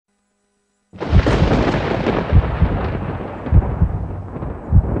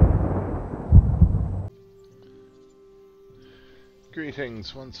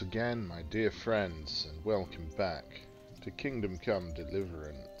Greetings once again, my dear friends, and welcome back to Kingdom Come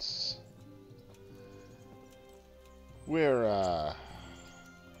Deliverance. We're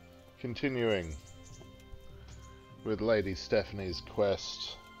continuing with Lady Stephanie's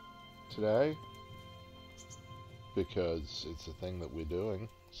quest today, because it's a thing that we're doing,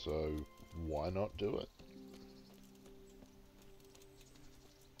 so why not do it?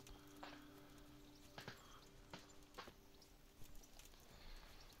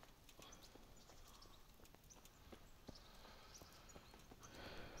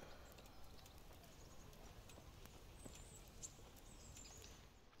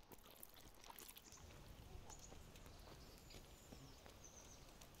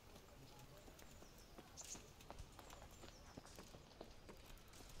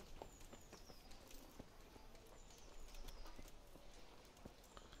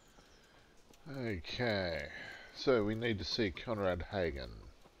 Okay, so we need to see Conrad Hagen.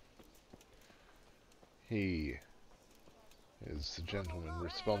 He is the gentleman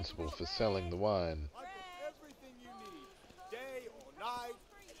responsible for selling the wine. I've got everything you need, day or night,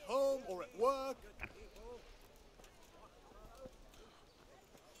 at home or at work.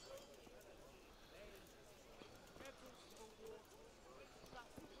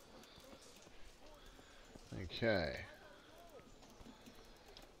 Okay.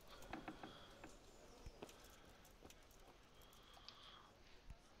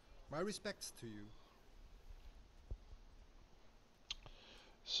 My respects to you.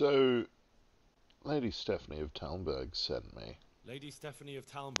 So, Lady Stephanie of Talmberg sent me. Lady Stephanie of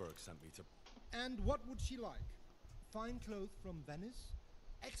Talmberg sent me to... And what would she like? Fine clothes from Venice,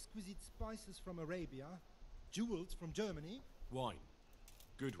 exquisite spices from Arabia, jewels from Germany. Wine.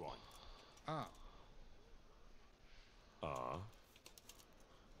 Good wine. Ah. Ah.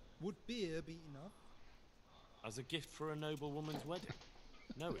 Would beer be enough? As a gift for a noble woman's wedding?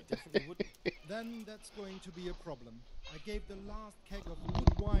 No, it definitely wouldn't. Then that's going to be a problem. I gave the last keg of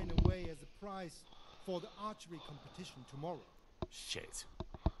good wine away as a prize for the archery competition tomorrow. Shit.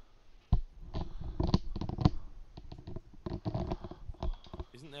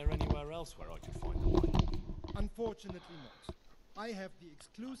 Isn't there anywhere else where I could find the wine? Unfortunately not. I have the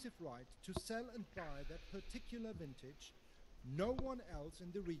exclusive right to sell and buy that particular vintage. No one else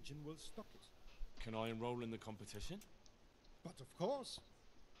in the region will stock it. Can I enroll in the competition? But of course.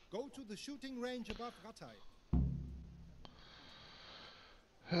 Go to the shooting range above Rattay.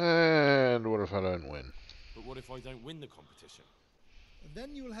 And what if I don't win? But what if I don't win the competition?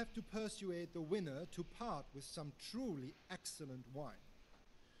 Then you'll have to persuade the winner to part with some truly excellent wine.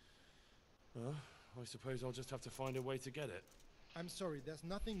 I suppose I'll just have to find a way to get it. I'm sorry, there's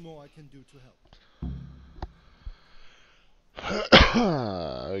nothing more I can do to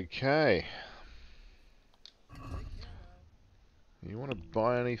help. Okay. You want to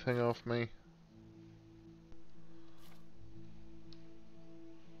buy anything off me?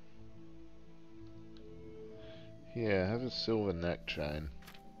 Yeah, have a silver neck chain.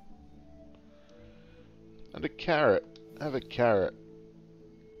 And a carrot. Have a carrot.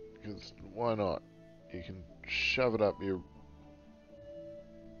 Because why not? You can shove it up your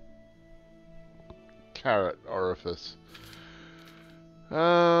carrot orifice.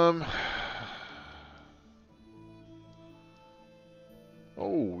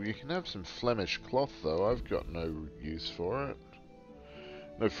 Oh, you can have some Flemish cloth though. I've got no use for it.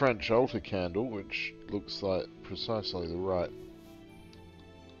 No French altar candle, which looks like precisely the right.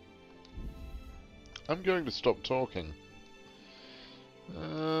 I'm going to stop talking.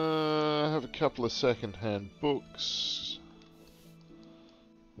 I have a couple of second-hand books.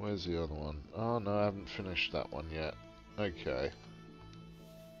 Where's the other one? Oh no, I haven't finished that one yet. Okay.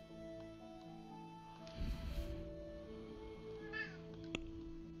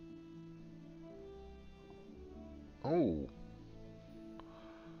 Oh.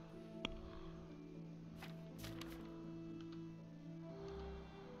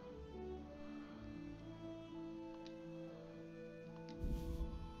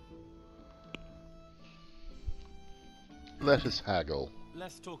 Let us haggle.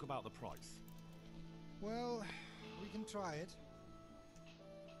 Let's talk about the price. Well, we can try it.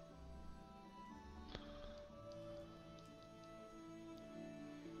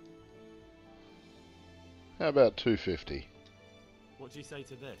 How about 250? What do you say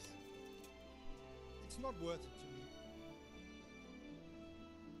to this? It's not worth it to me.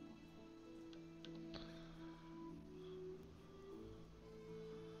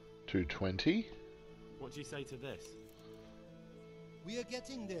 220? What do you say to this? We are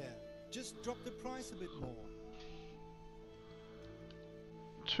getting there. Just drop the price a bit more.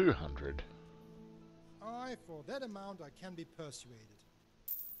 200. Aye, for that amount I can be persuaded.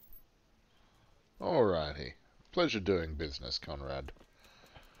 Alrighty. Pleasure doing business, Conrad.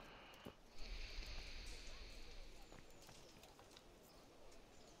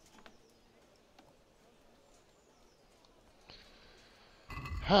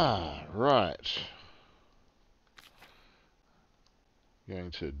 Right.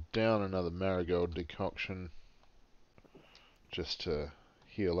 Going to down another marigold decoction just to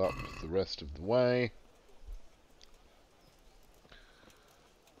heal up the rest of the way.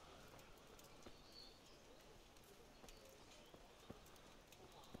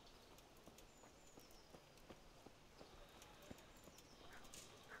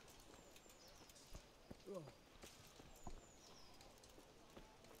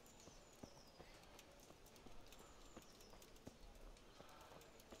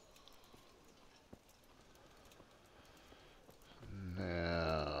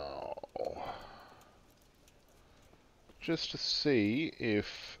 Now, just to see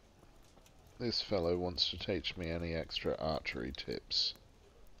if this fellow wants to teach me any extra archery tips.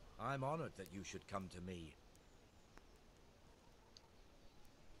 I'm honored that you should come to me.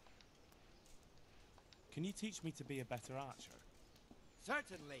 Can you teach me to be a better archer?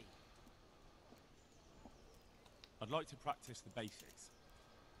 Certainly. I'd like to practice the basics.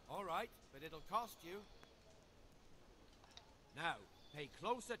 All right, but it'll cost you. Now, pay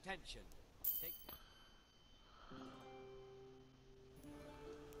close attention. Take...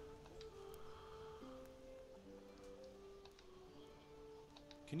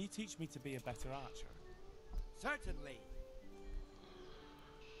 Can you teach me to be a better archer? Certainly.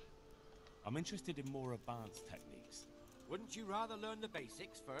 I'm interested in more advanced techniques. Wouldn't you rather learn the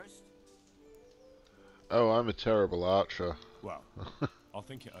basics first? Oh, I'm a terrible archer. Well, I'll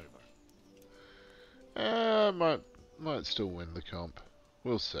think it over. Might still win the comp.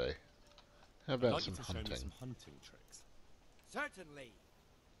 We'll see. How about I'd like some you to show me hunting? some hunting tricks. Certainly.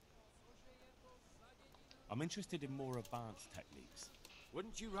 I'm interested in more advanced techniques.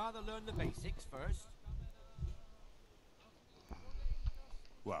 Wouldn't you rather learn the basics first?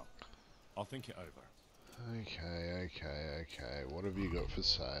 Well, I'll think it over. Okay. What have you got for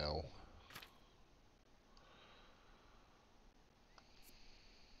sale?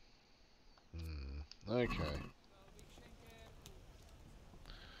 Okay.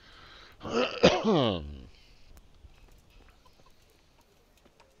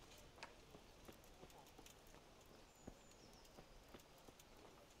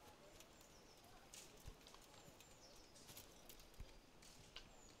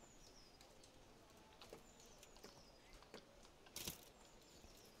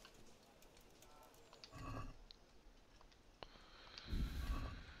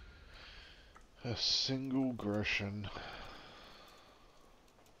 A single Grecian.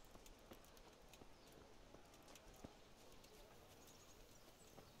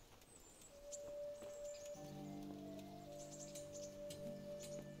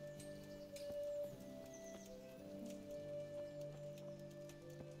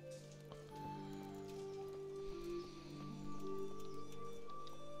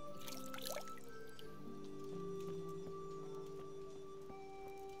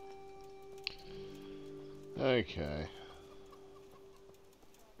 Okay.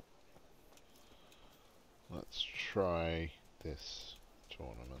 Let's try this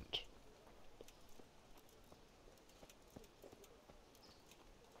tournament.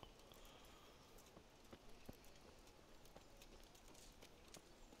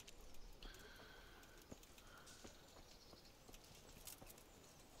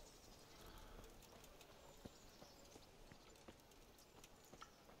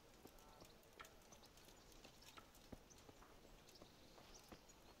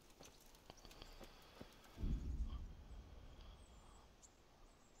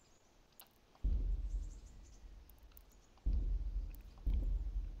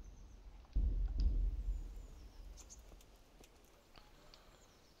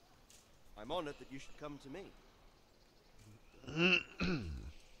 I'm honored that you should come to me.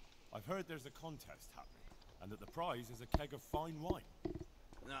 I've heard there's a contest happening, and that the prize is a keg of fine wine.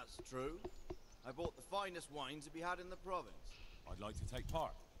 That's true. I bought the finest wines to be had in the province. I'd like to take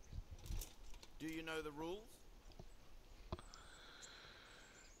part. Do you know the rules?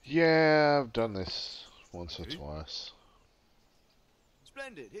 Yeah, I've done this once or Have you? twice.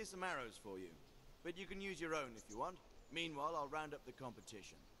 Splendid. Here's some arrows for you. But you can use your own if you want. Meanwhile, I'll round up the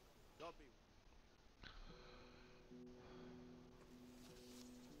competition. God be...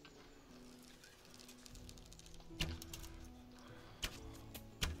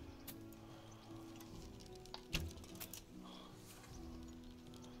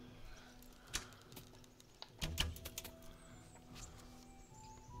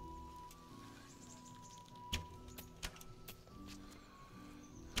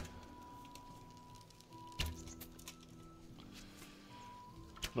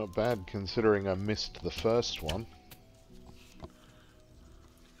 Not bad considering I missed the first one.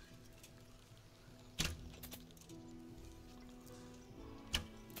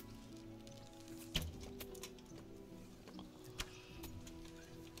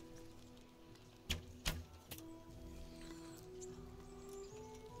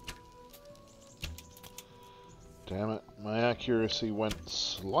 Damn it, my accuracy went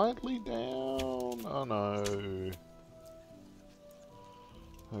slightly down. Oh no.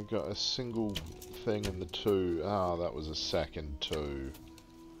 I got a single thing in the 2. Ah, that was a second 2.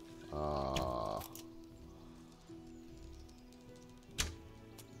 Ah.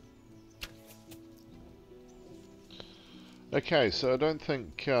 Okay, so I don't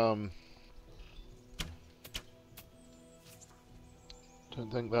think that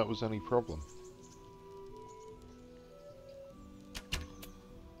was any problem.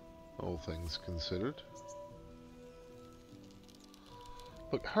 All things considered.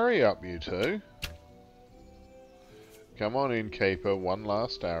 Look, hurry up, you two. Come on in, Caper. One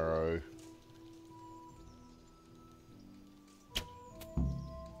last arrow.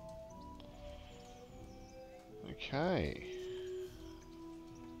 Okay.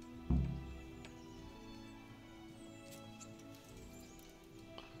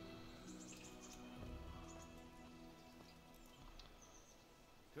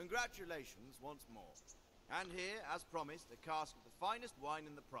 Congratulations once more. And here, as promised, a cask of the finest wine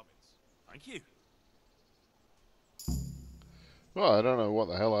in the province. Thank you. Well, I don't know what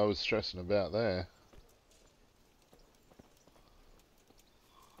the hell I was stressing about there.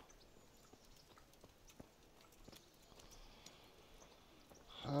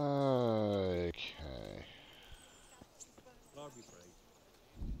 Okay.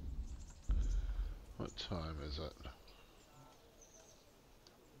 What time is it?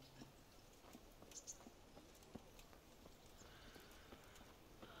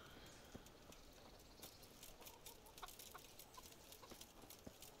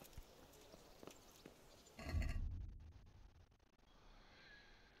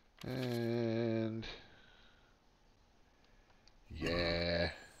 And yeah.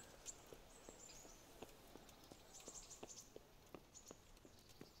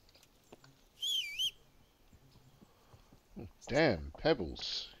 Oh, damn,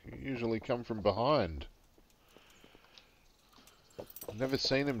 pebbles. You usually come from behind. I've never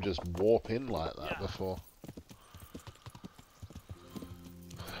seen him just warp in like that before.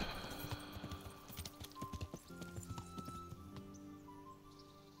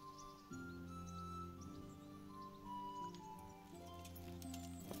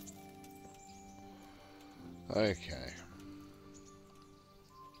 Okay.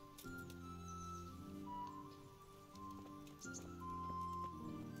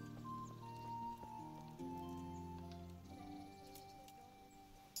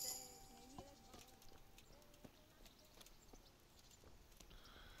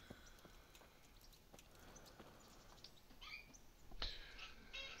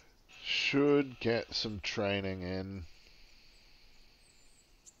 Should get some training in.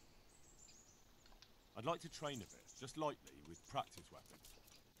 I'd like to train a bit, just lightly, with practice weapons.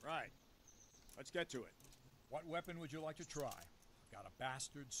 Right. Let's get to it. What weapon would you like to try? Got a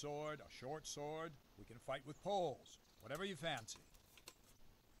bastard sword, a short sword? We can fight with poles. Whatever you fancy.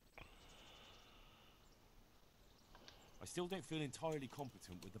 I still don't feel entirely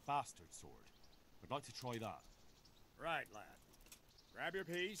competent with the bastard sword. I'd like to try that. Right, lad. Grab your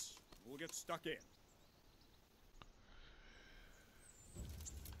piece, and we'll get stuck in.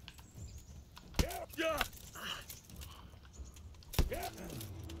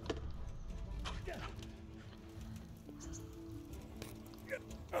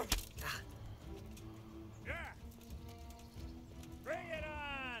 Bring it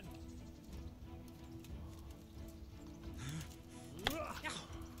on!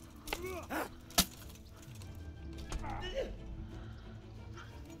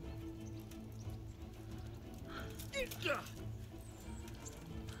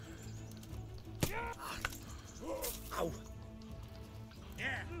 Ow!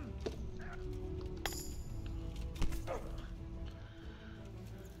 Yeah.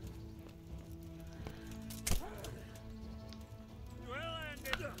 Well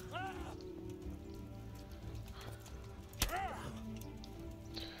ended.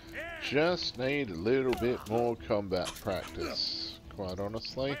 Just need a little bit more combat practice, quite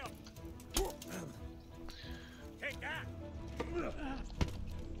honestly. Take that.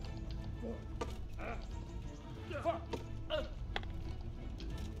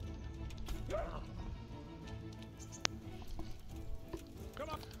 Come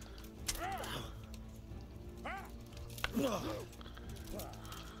on.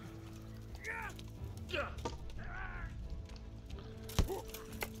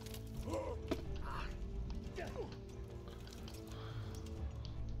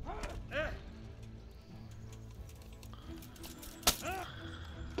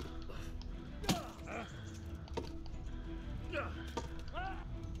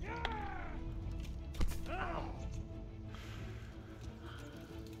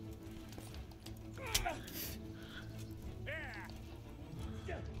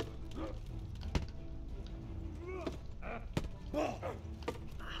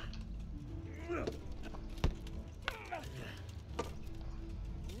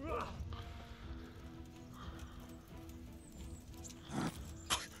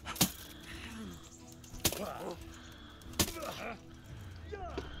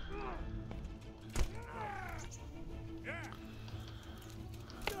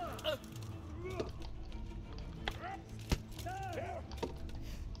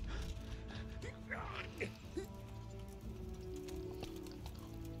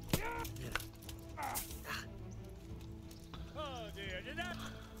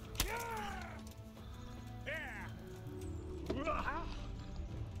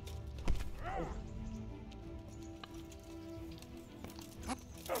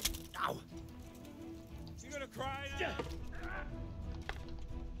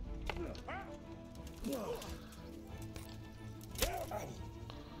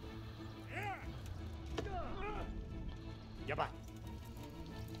 Get back.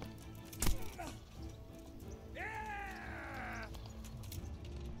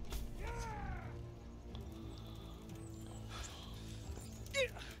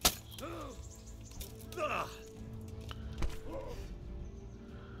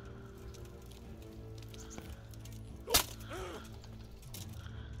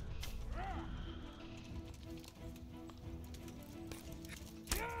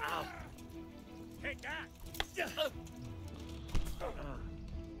 Take that.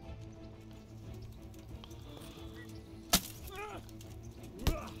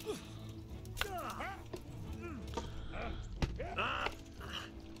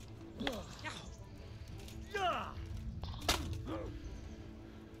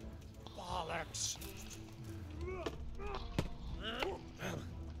 Bollocks.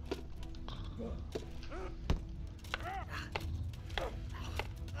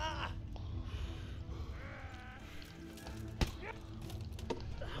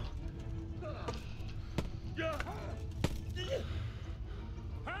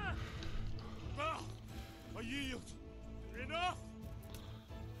 I yield. Enough.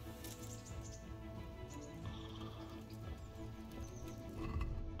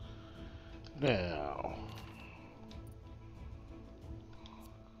 Now,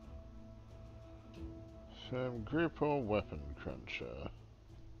 firm grip or weapon cruncher?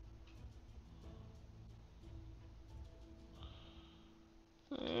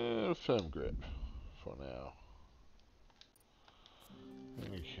 Firm grip for now.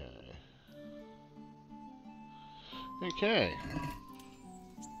 Okay. Okay.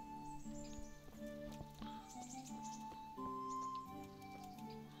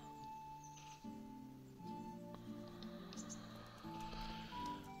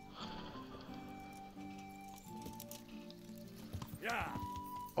 Yeah.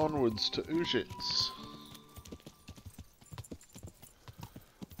 Onwards to Ujits.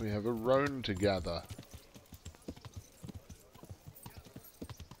 We have a roan to gather.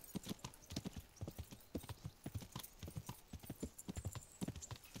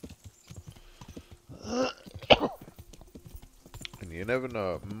 And you never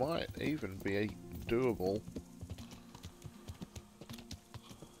know, it might even be doable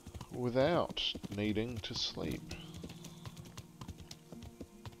without needing to sleep.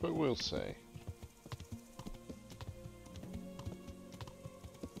 But we'll see.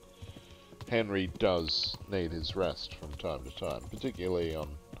 Henry does need his rest from time to time, particularly on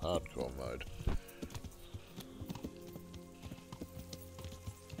hardcore mode.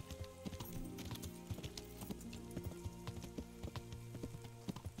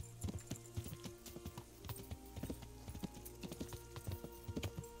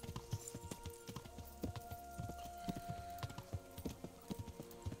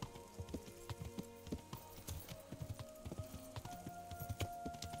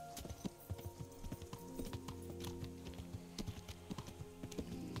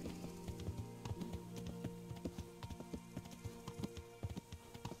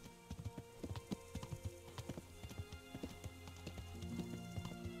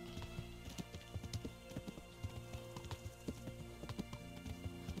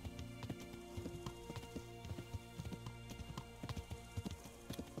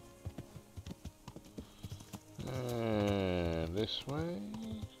 And this way.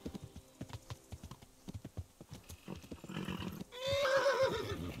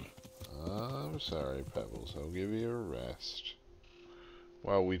 I'm sorry, Pebbles. I'll give you a rest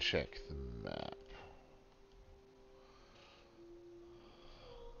while we check the map.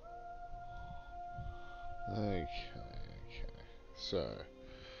 Okay. So,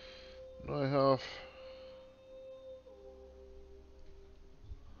 Neuhoff.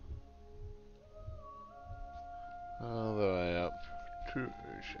 All the way up to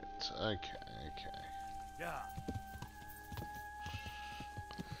Ujits. Okay. Yeah.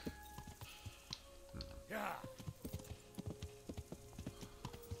 Yeah.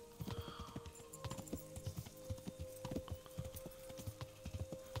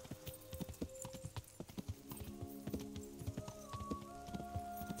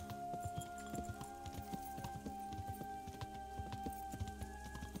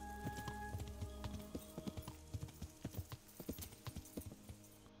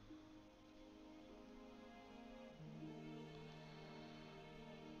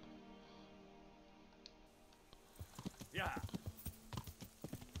 Yeah.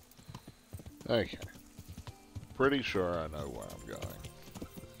 Okay. Pretty sure I know where I'm going.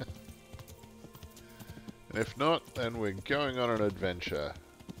 And if not, then we're going on an adventure.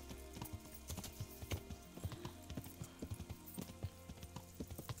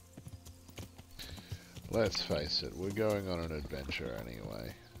 Let's face it, we're going on an adventure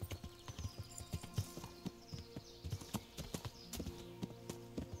anyway.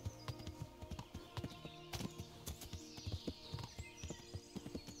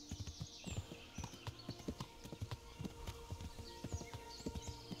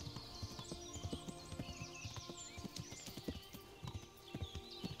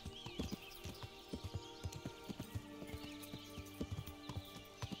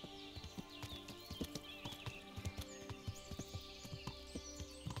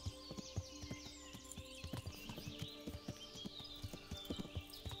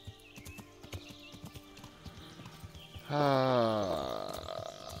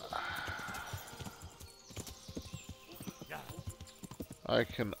 I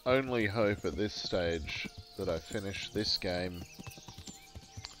can only hope at this stage that I finish this game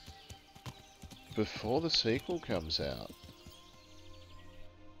before the sequel comes out.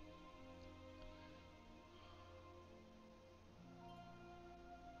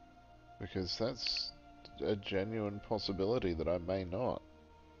 Because that's a genuine possibility that I may not.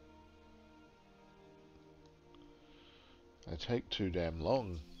 I take too damn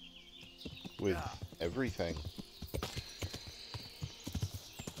long with everything.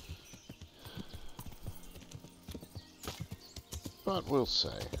 But we'll see.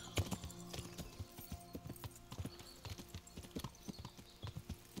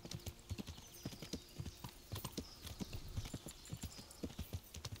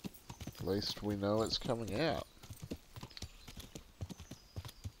 At least we know it's coming out.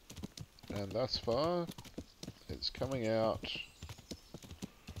 And thus far, it's coming out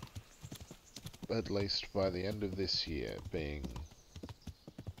at least by the end of this year, being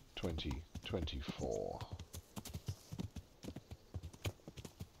 2024.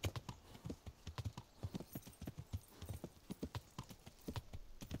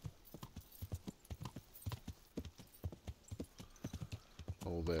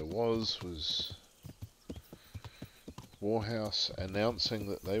 All there was Warhouse announcing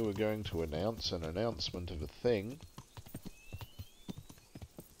that they were going to announce an announcement of a thing,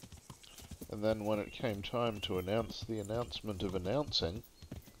 and then when it came time to announce the announcement of announcing,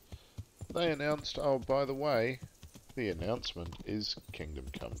 they announced, oh, by the way, the announcement is Kingdom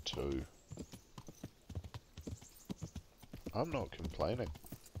Come 2. I'm not complaining.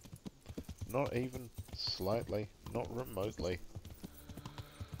 Not even slightly, not remotely.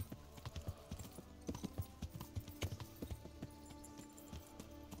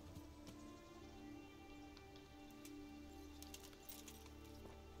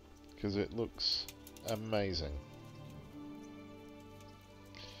 Because it looks amazing.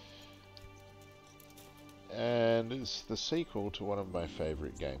 And it's the sequel to one of my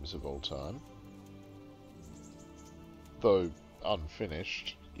favourite games of all time. Though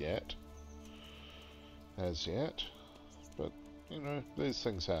unfinished yet. As yet. But, you know, these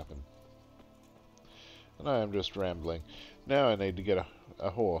things happen. And I am just rambling. Now I need to get a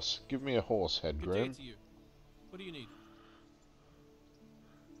horse. Give me a horse, head groom. Good day to you. What do you need?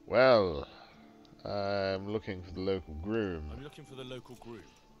 Well, I'm looking for the local groom. I'm looking for the local groom.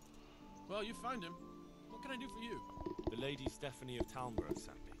 Well, you found him. What can I do for you? The lady Stephanie of Talmborough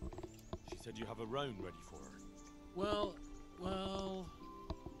sent me. She said you have a roan ready for her. Well,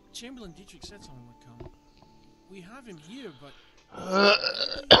 Chamberlain Dietrich said someone would come. We have him here, but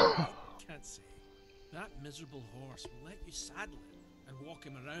I can't say. That miserable horse will let you saddle him and walk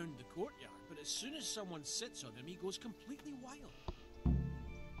him around the courtyard, but as soon as someone sits on him, he goes completely wild.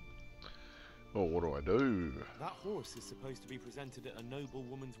 Well, what do I do? That horse is supposed to be presented at a noble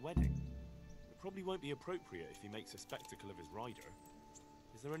woman's wedding. It probably won't be appropriate if he makes a spectacle of his rider.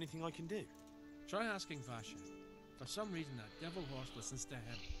 Is there anything I can do? Try asking Vasha. For some reason, that devil horse listens to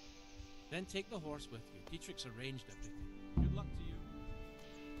him. Then take the horse with you. Dietrich's arranged everything. Good luck to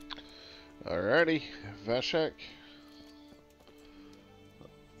you. Alrighty, Vashak.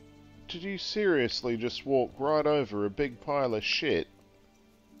 Did you seriously just walk right over a big pile of shit?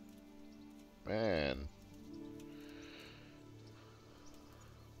 Man.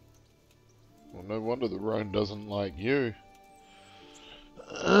 Well, no wonder the roan doesn't like you.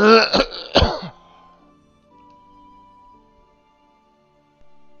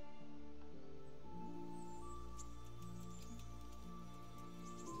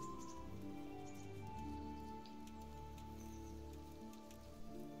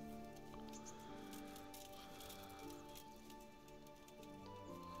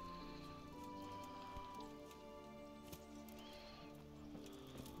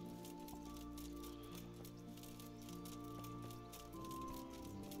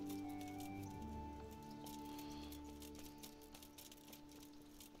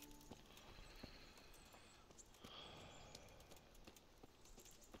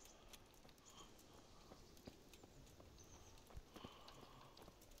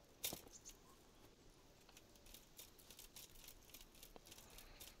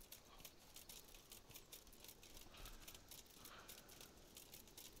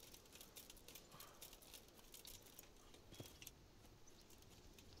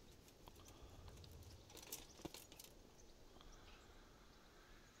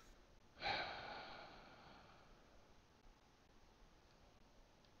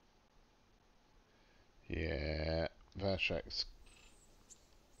 Vashak's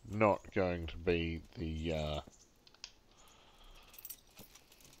not going to be the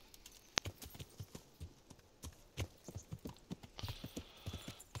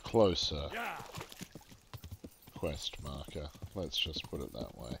closer quest marker. Let's just put it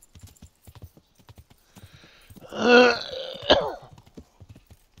that way.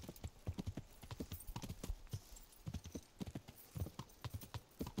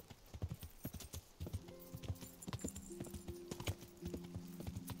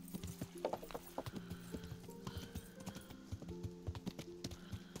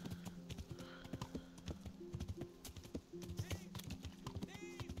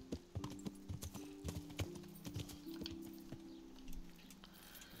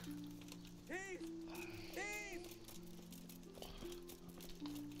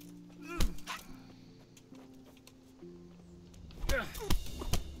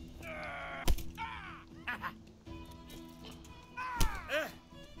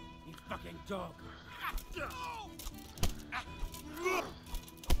 You fucking dog.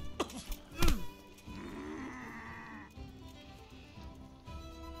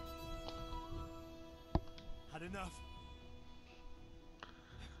 Had enough.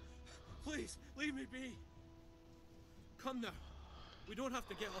 Please, leave me be. Come now. We don't have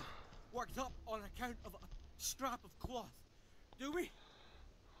to get worked up on account of a strap of cloth, do we?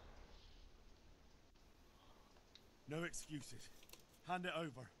 No excuses. Hand it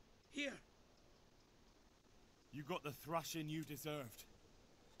over. Here. You got the thrashing you deserved.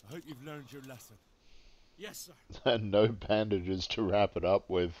 I hope you've learned your lesson. Yes, sir. And no bandages to wrap it up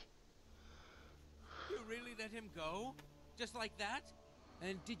with. You really let him go? Just like that?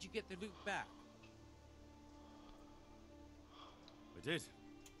 And did you get the loot back? I did.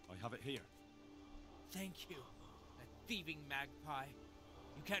 I have it here. Thank you. That thieving magpie.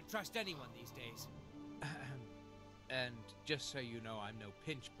 You can't trust anyone these days. And just so you know, I'm no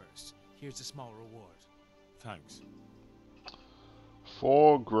pinch purse. Here's a small reward. Thanks.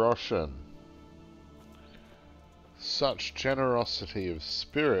 4 groschen. Such generosity of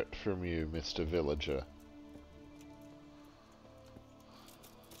spirit from you, Mr. Villager.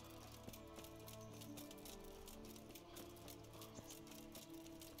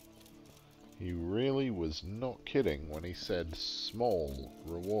 He really was not kidding when he said small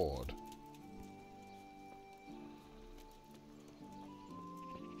reward.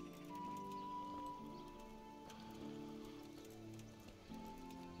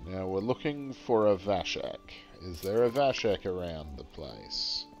 Now we're looking for a Vashak. Is there a Vashak around the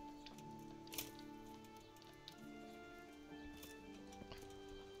place?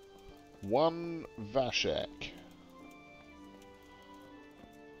 One Vashak.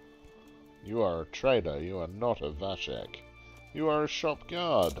 You are a trader, you are not a Vashak. You are a shop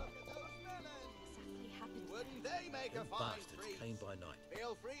guard. Wouldn't they make a fine Bastards came by night,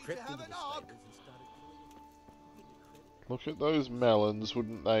 Feel free to crept have into a the knock. stables and started Look at those melons,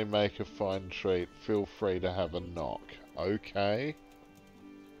 wouldn't they make a fine treat? Feel free to have a knock. Okay.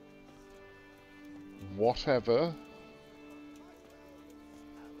 Whatever.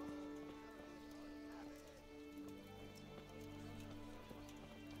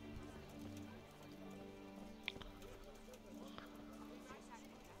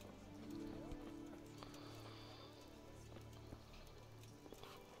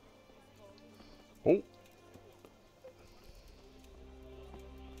 Oh.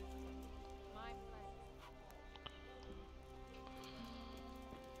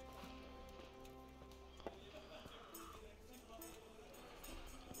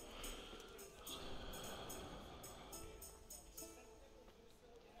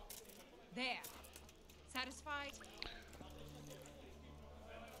 There. Satisfied?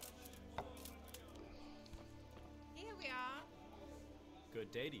 Here we are.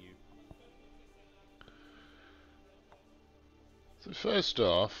 Good day to you. So first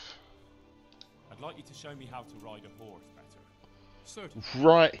off, I'd like you to show me how to ride a horse better. Certainly.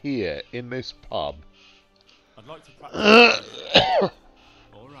 right here in this pub. I'd like to practice.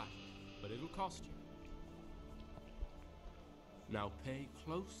 All right, but it'll cost you. Now pay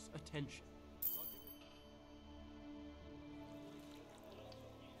close attention.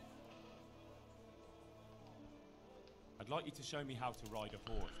 I'd like you to show me how to ride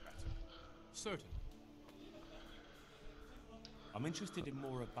a horse better. Certainly. I'm interested in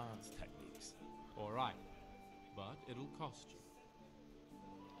more advanced techniques. All right, but it'll cost you.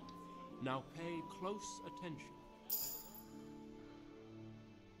 Now pay close attention.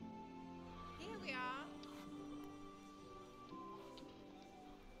 Here we are.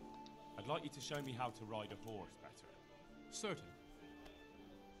 I'd like you to show me how to ride a horse better. Certainly.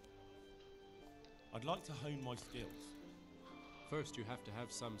 I'd like to hone my skills. First, you have to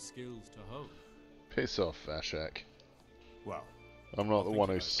have some skills to hone. Piss off, Vashak. Well, I'm not I'll the think one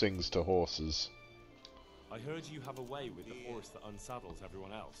who about it. sings to horses. I heard you have a way with the horse that unsaddles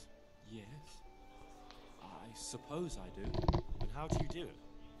everyone else. Yes. I suppose I do. And how do you do it?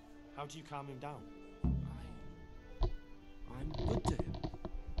 How do you calm him down? I'm good to him.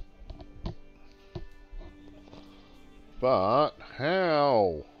 But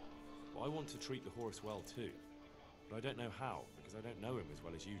how? Well, I want to treat the horse well too. But I don't know how, because I don't know him as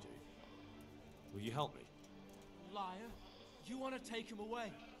well as you do. Will you help me? Liar. You want to take him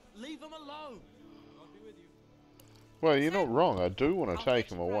away. Leave him alone. I'll be with you. Well, you're not wrong. I do want to take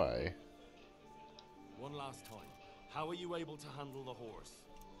him away. One last time. How are you able to handle the horse?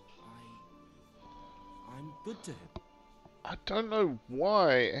 I'm good to him. I don't know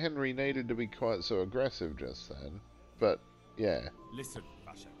why Henry needed to be quite so aggressive just then. But, yeah. Listen,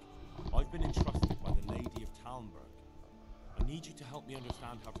 Vashek. I've been entrusted by the Lady of Talmberg. I need you to help me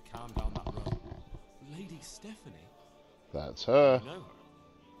understand how to calm down that roan. Lady Stephanie? That's her. You know her?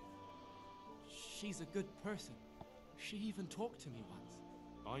 She's a good person. She even talked to me once.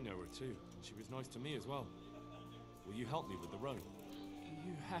 I know her too. She was nice to me as well. Will you help me with the roan?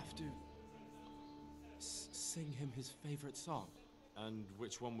 You have to sing him his favorite song. And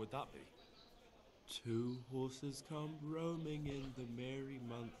which one would that be? Two horses come roaming in the merry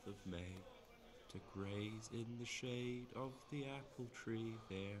month of May, to graze in the shade of the apple tree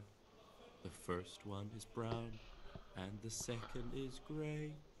there. The first one is brown, and the second is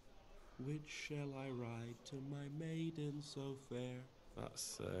grey. Which shall I ride to my maiden so fair?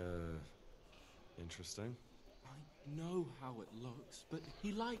 That's, interesting. I know how it looks, but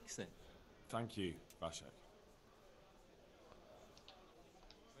he likes it. Thank you, Vashek.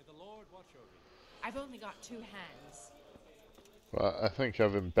 May the Lord watch over you. I've only got 2 hands. Well, I think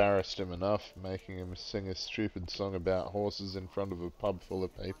I've embarrassed him enough, making him sing a stupid song about horses in front of a pub full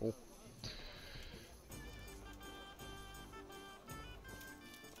of people.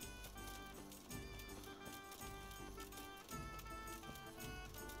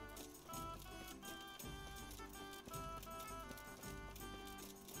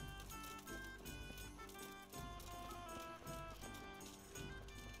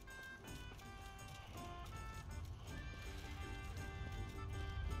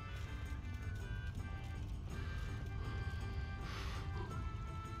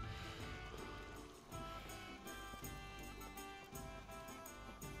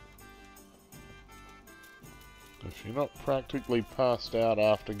 If you're not practically passed out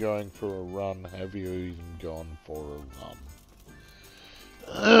after going for a run, have you even gone for a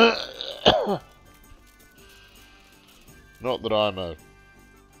run? Not that I'm a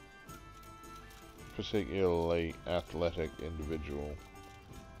particularly athletic individual.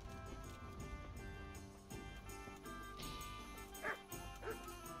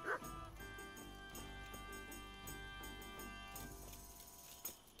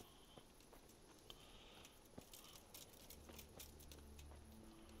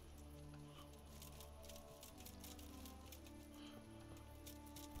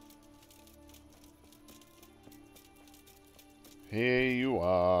 Here you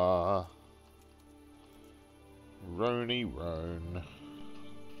are, Rony Roan.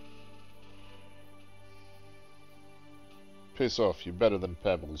 Piss off, you're better than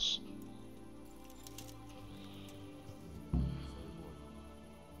Pebbles. Want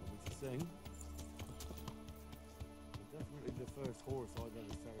me to sing? You're definitely the first horse I've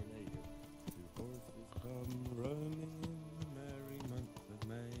ever serenaded. 2 horses come roaming in the merry month of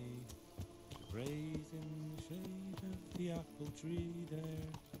May, to graze in the shade of the apple tree there.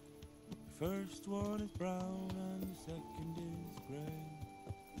 The first one is brown and the second is grey.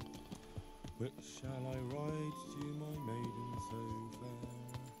 Which shall I ride to my maiden so fair?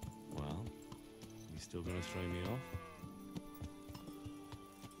 Well, you still gonna stray me off?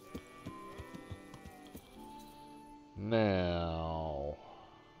 Now,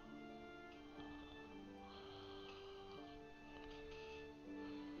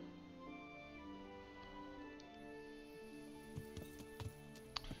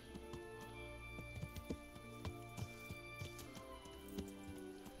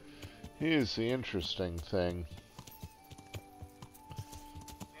 here's the interesting thing.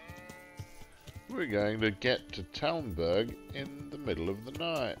 We're going to get to Talmberg in the middle of the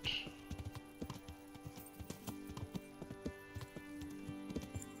night.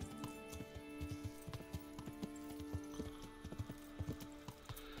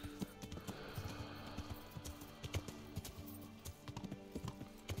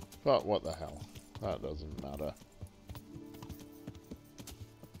 But what the hell? That doesn't matter.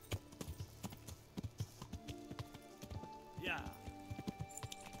 Yeah,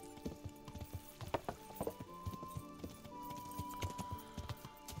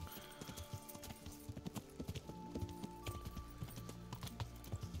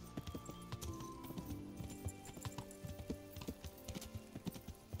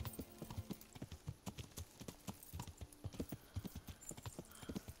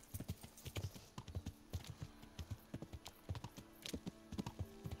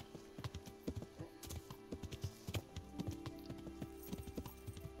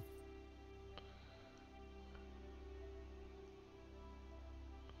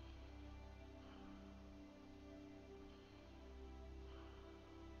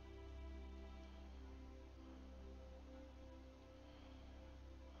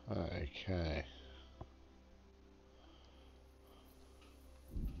 Okay.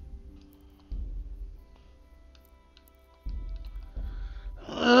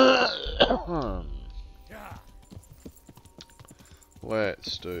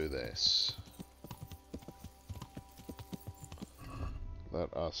 Let's do this.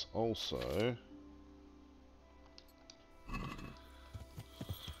 Let us also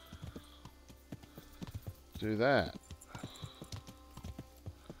do that.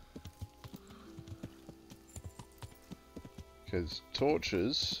 Because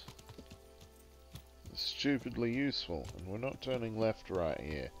torches are stupidly useful, and we're not turning left, right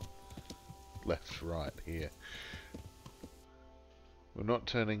here. Left, right here. We're not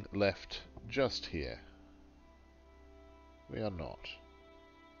turning left just here. We are not.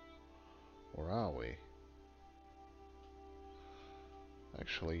 Or are we?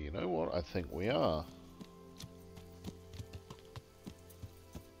 Actually, you know what? I think we are.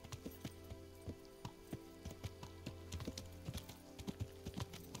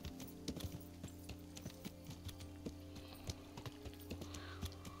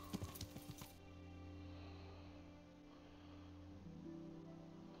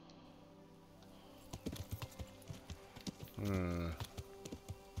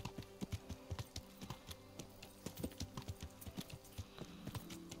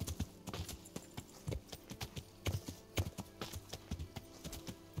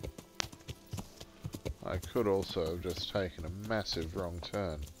 I could also have just taken a massive wrong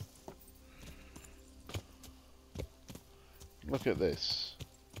turn. Look at this.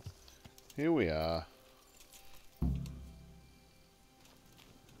 Here we are.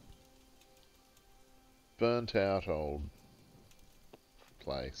 Burnt out old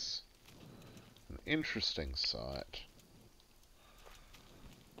place. An interesting sight.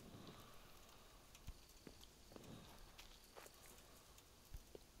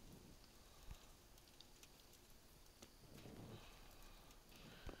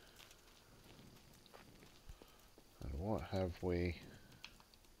 And what have we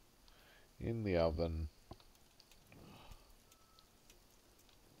in the oven?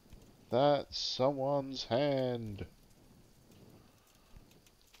 That's someone's hand.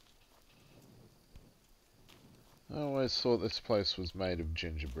 I always thought this place was made of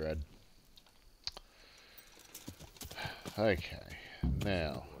gingerbread. Okay,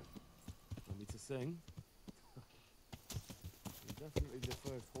 now. Want me to sing? You're definitely the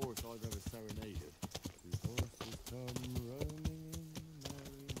first horse I've ever serenaded. Two horses come roaming in the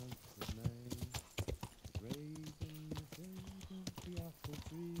merry month of May, grazing the shade of the apple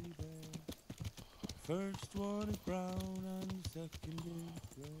tree there. First one is brown and the second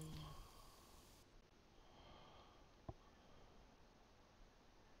is grey.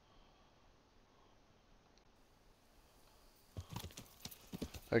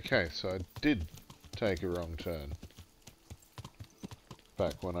 Okay, so I did take a wrong turn.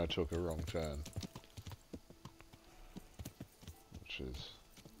 Back when I took a wrong turn. Which is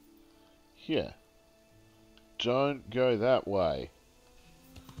here. Don't go that way.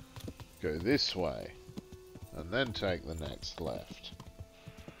 Go this way. And then take the next left.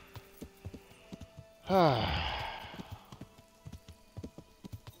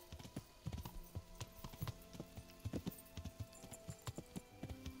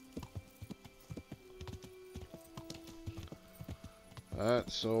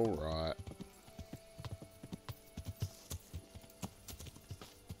 That's all right.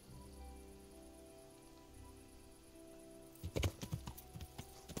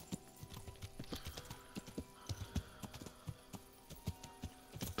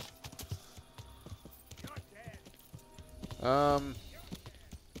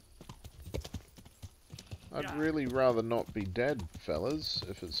 I'd really rather not be dead, fellas,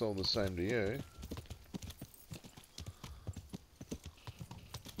 if it's all the same to you.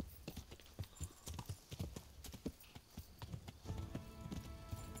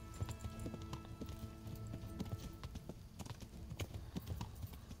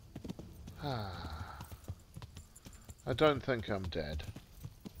 I don't think I'm dead.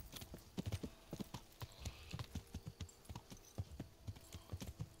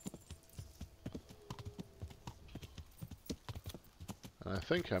 And I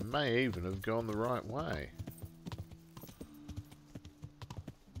think I may even have gone the right way.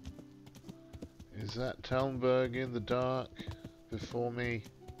 Is that Talmberg in the dark before me?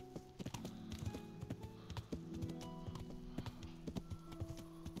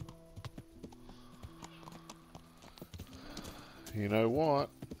 You know what?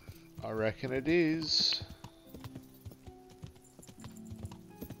 I reckon it is.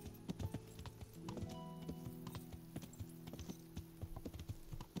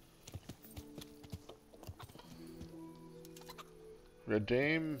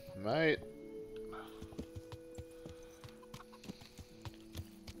 Redeem, mate.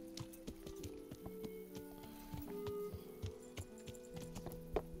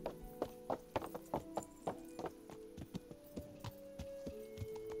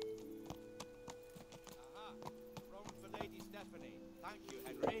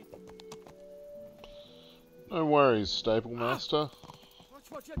 No worries, stable master. Watch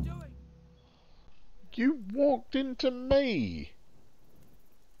what you're doing. You walked into me!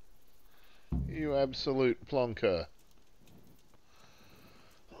 You absolute plonker.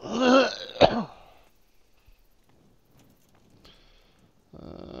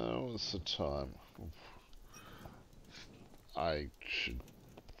 What's the time? I should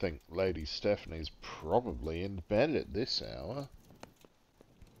think Lady Stephanie's probably in bed at this hour.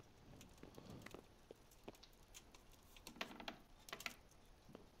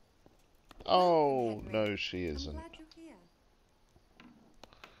 Oh, no, she isn't. I'm glad you're here.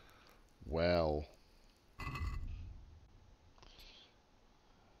 Well.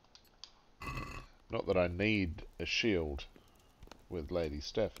 Not that I need a shield with Lady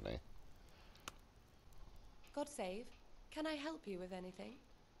Stephanie. God save. Can I help you with anything?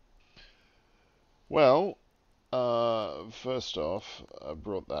 Well, first off, I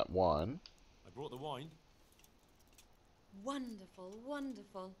brought that wine. I brought the wine. Wonderful,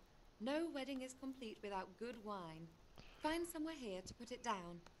 wonderful. No wedding is complete without good wine. Find somewhere here to put it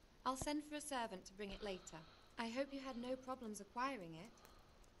down. I'll send for a servant to bring it later. I hope you had no problems acquiring it.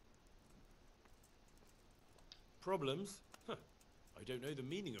 Problems? Huh. I don't know the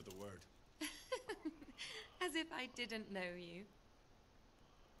meaning of the word. As if I didn't know you.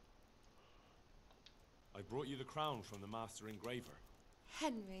 I brought you the crown from the master engraver.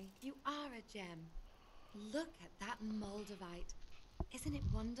 Henry, you are a gem. Look at that moldavite. Isn't it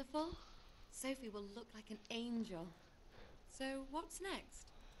wonderful? Sophie will look like an angel. So, what's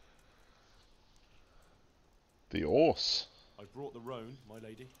next? The horse. I brought the roan, my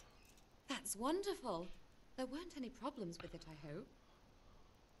lady. That's wonderful. There weren't any problems with it, I hope.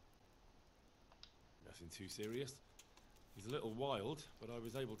 Nothing too serious. He's a little wild, but I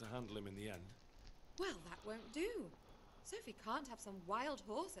was able to handle him in the end. Well, that won't do. Sophie can't have some wild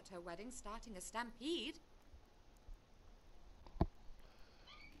horse at her wedding starting a stampede.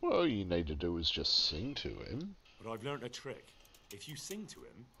 Well, all you need to do is just sing to him. But I've learnt a trick. If you sing to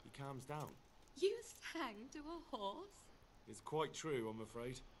him, he calms down. You sang to a horse? It's quite true, I'm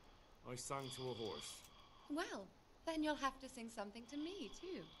afraid. I sang to a horse. Well, then you'll have to sing something to me,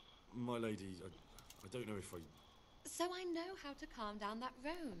 too. My lady, I don't know if I... So I know how to calm down that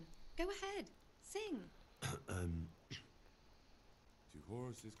roan. Go ahead, sing. Two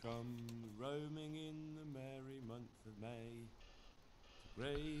horses come roaming in the merry month of May, to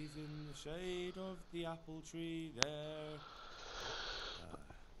graze in the shade of the apple tree there.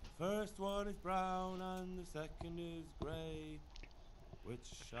 The first one is brown and the second is grey. Which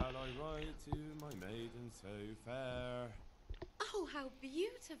shall I ride to, my maiden so fair? Oh, how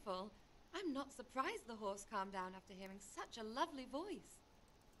beautiful. I'm not surprised the horse calmed down after hearing such a lovely voice.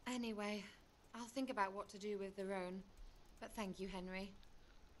 Anyway, I'll think about what to do with the roan. But thank you, Henry.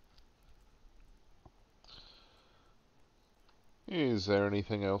 Is there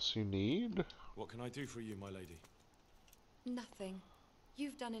anything else you need? What can I do for you, my lady? Nothing.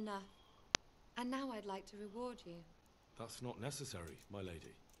 You've done enough. And now I'd like to reward you. That's not necessary, my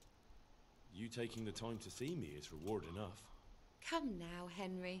lady. You taking the time to see me is reward enough. Come now,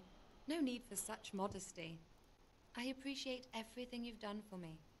 Henry. No need for such modesty. I appreciate everything you've done for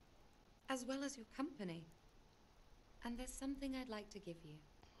me, as well as your company. And there's something I'd like to give you.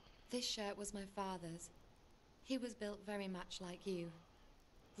 This shirt was my father's. He was built very much like you.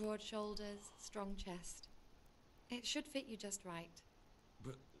 Broad shoulders, strong chest. It should fit you just right.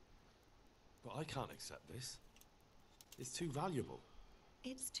 But I can't accept this. It's too valuable.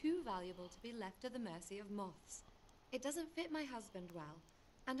 It's too valuable to be left to the mercy of moths. It doesn't fit my husband well,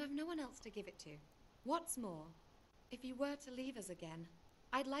 and I've no one else to give it to. What's more, if you were to leave us again,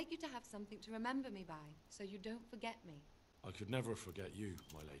 I'd like you to have something to remember me by, so you don't forget me. I could never forget you,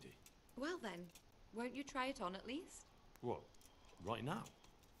 my lady. Well then, won't you try it on at least? What, right now?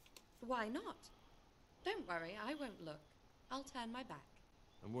 Why not? Don't worry, I won't look. I'll turn my back.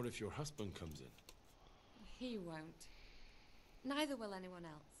 And what if your husband comes in? He won't. Neither will anyone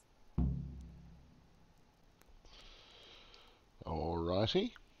else.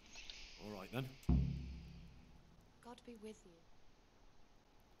 Alrighty. All right then. God be with you.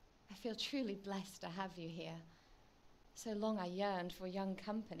 I feel truly blessed to have you here. So long I yearned for young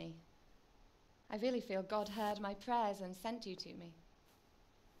company. I really feel God heard my prayers and sent you to me.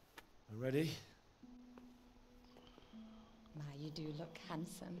 Ready? My, you do look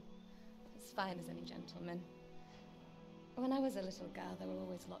handsome. As fine as any gentleman. When I was a little girl, there were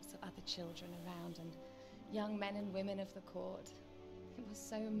always lots of other children around, and young men and women of the court. It was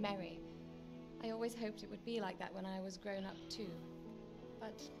so merry. I always hoped it would be like that when I was grown up too.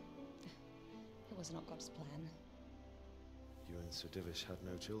 But it was not God's plan. You and Sir Divish had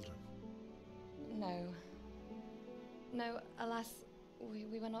no children? No. No, alas,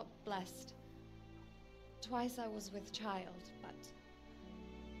 we were not blessed. Twice I was with child, but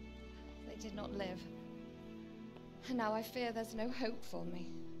they did not live. And now I fear there's no hope for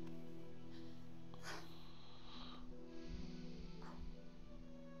me.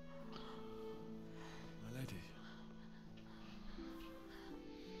 My lady.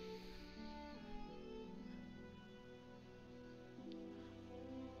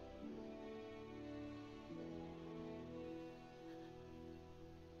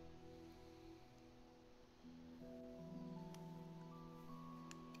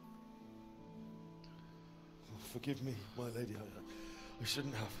 Forgive me, my lady. I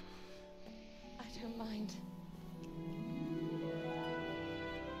shouldn't have. I don't mind.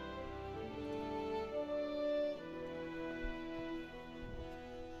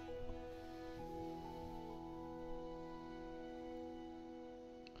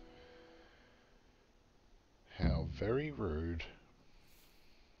 How very rude.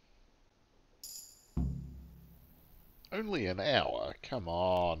 Only an hour? Come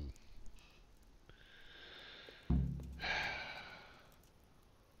on.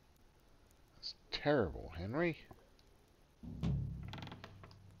 That's terrible, Henry.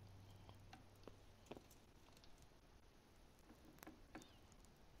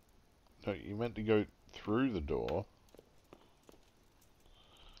 No, you meant to go through the door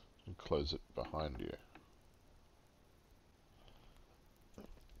and close it behind you.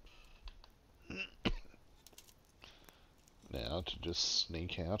 Now to just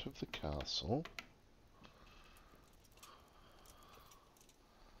sneak out of the castle.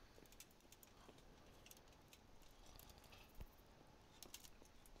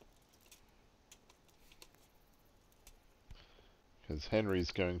 Because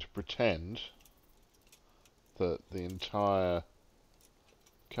Henry's going to pretend that the entire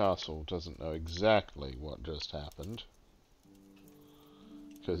castle doesn't know exactly what just happened.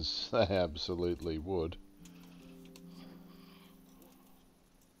 Because they absolutely would.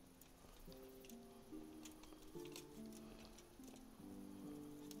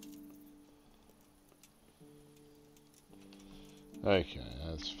 Okay,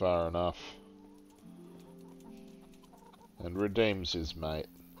 that's far enough. And Redeem's his mate.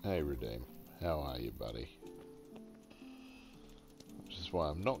 Hey Redeem, how are you, buddy? Which is why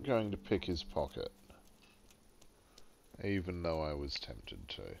I'm not going to pick his pocket. Even though I was tempted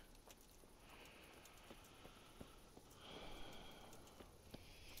to.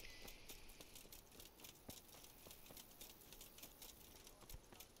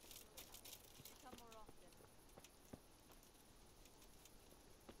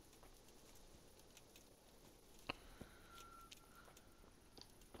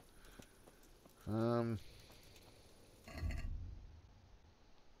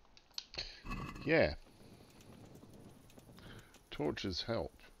 Yeah. Torches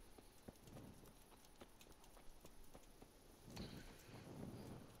help.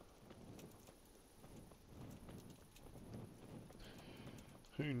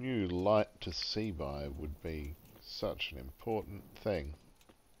 Who knew light to see by would be such an important thing?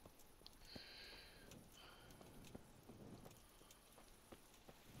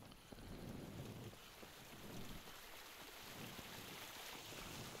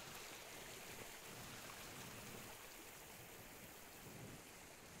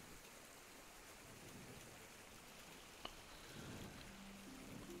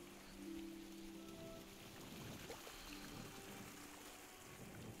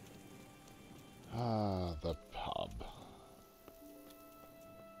 Ah, the pub.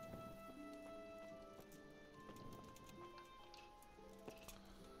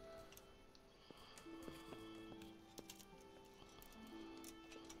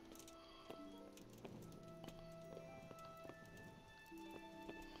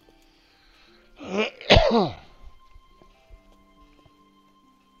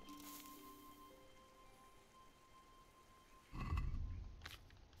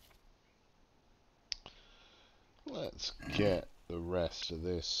 Let's get the rest of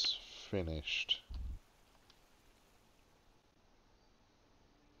this finished.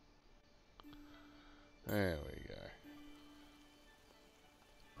 There we go.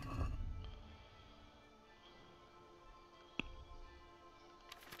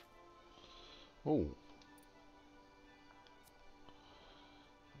 Oh.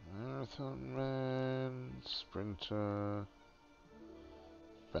 Marathon man, sprinter,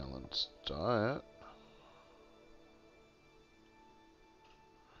 balanced diet,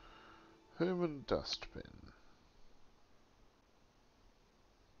 human dustbin.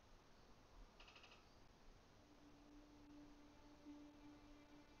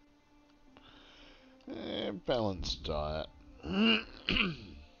 Balanced diet.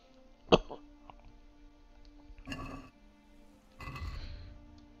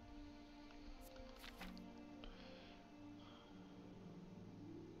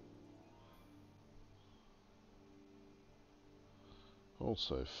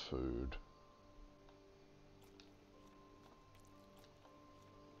 Also food.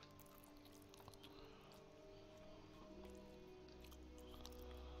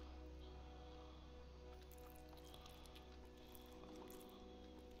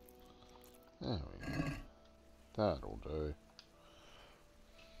 There we go. That'll do.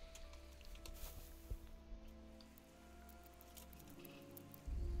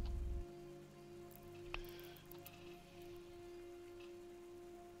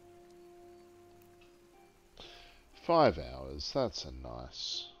 Five hours, that's a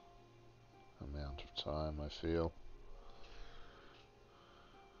nice amount of time, I feel.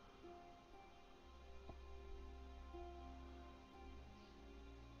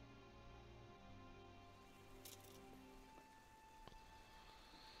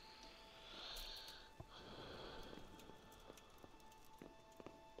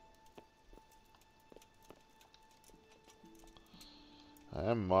 I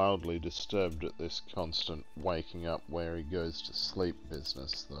am mildly disturbed at this constant waking up where he goes to sleep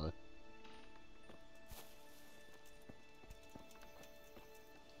business, though.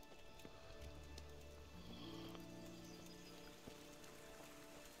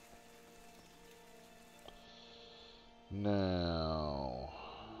 Now...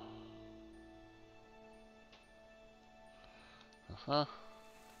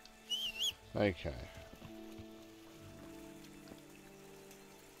 Okay.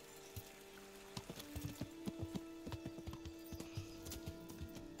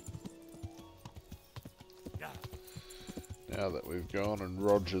 Now that we've gone and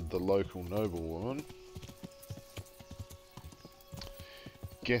rogered the local noblewoman,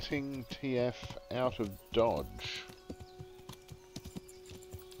 getting TF out of Dodge.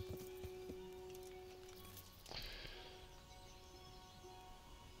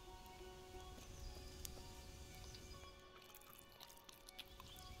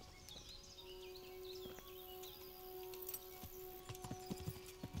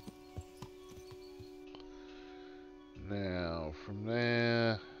 Now, from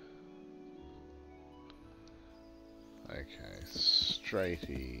there... Okay,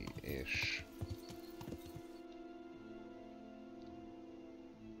 straighty-ish.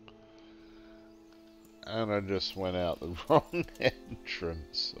 And I just went out the wrong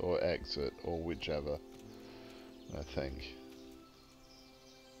entrance, or exit, or whichever, I think.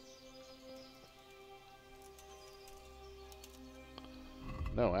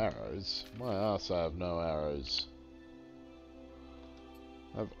 No arrows? My ass, I have no arrows.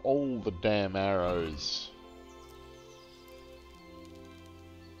 I have all the damn arrows.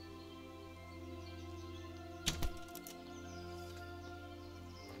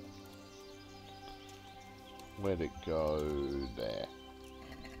 Where'd it go? There.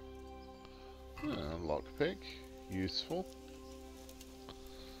 Lockpick. Useful.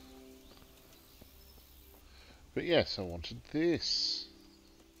 But yes, I wanted this.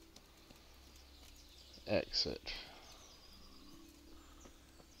 Exit.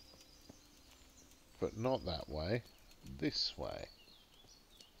 But not that way. This way.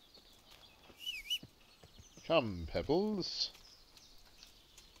 Come, Pebbles.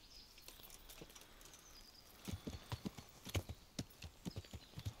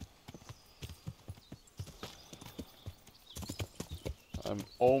 I'm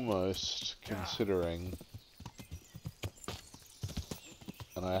almost considering,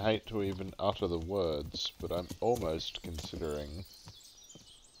 and I hate to even utter the words, but I'm almost considering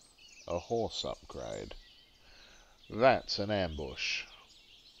a horse upgrade. That's an ambush.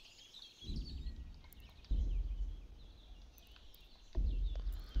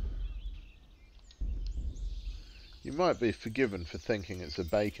 You might be forgiven for thinking it's a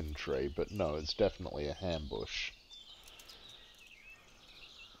bacon tree, but no, it's definitely a hambush.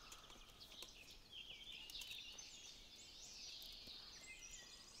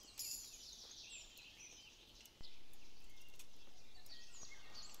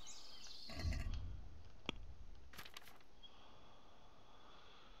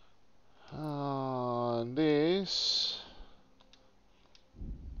 And this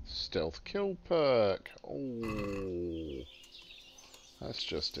stealth kill perk. Oh, that's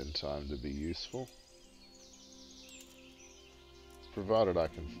just in time to be useful. Provided I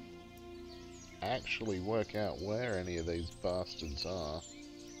can actually work out where any of these bastards are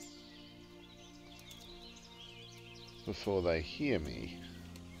before they hear me.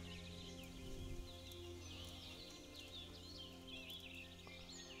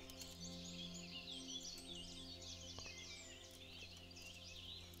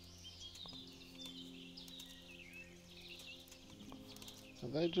 Are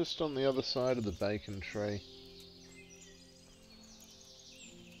they just on the other side of the bacon tree?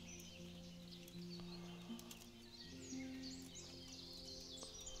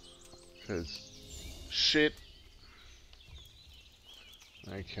 Because shit.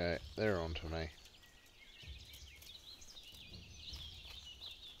 Okay, they're onto me.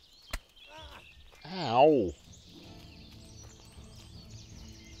 Ow!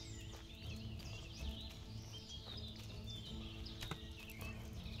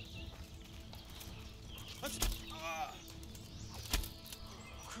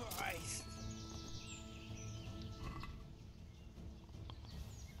 Christ!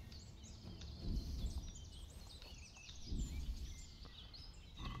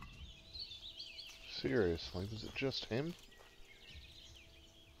 Seriously, was it just him?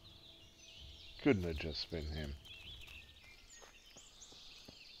 Couldn't have just been him.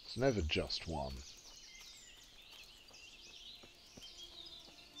 It's never just one.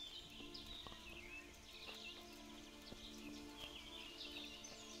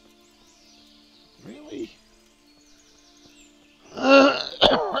 Really?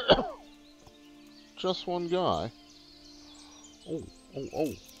 Just one guy? Oh, oh,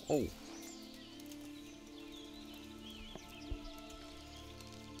 oh, oh.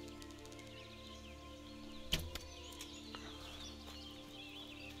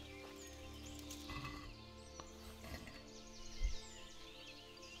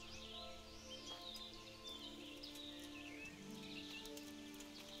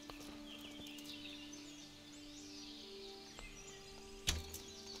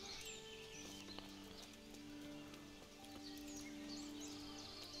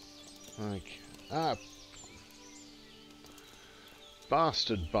 Okay. Ah.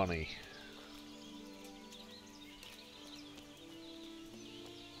 Bastard bunny.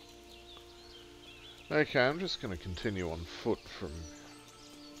 Okay, I'm just going to continue on foot for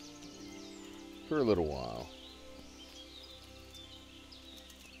a little while.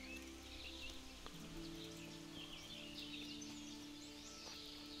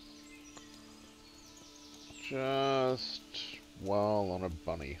 Just while on a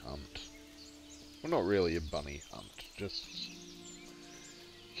bunny hunt. Well, not really a bunny hunt, just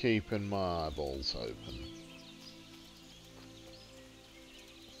keeping my eyeballs open.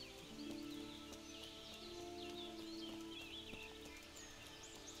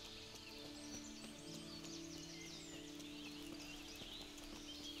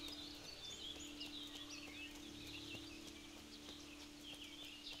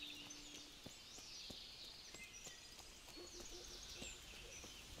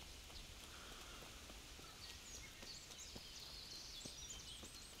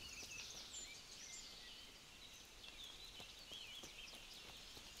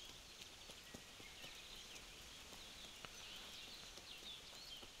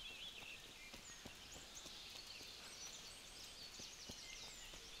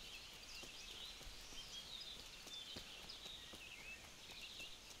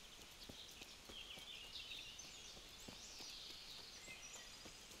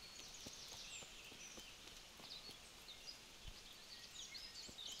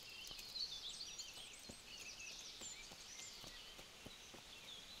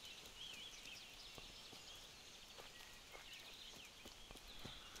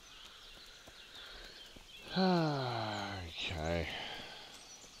 Okay.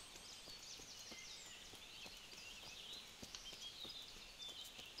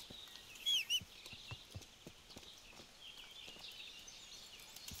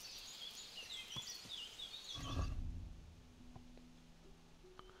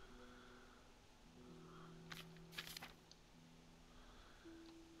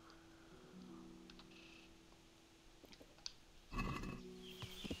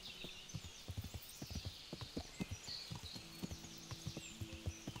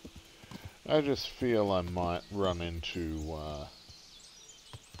 I just feel I might run into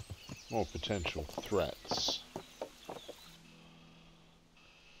more potential threats.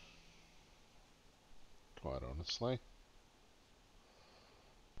 Quite honestly.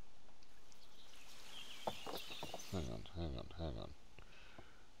 Hang on.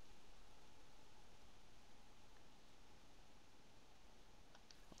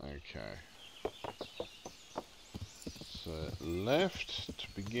 Okay. So left to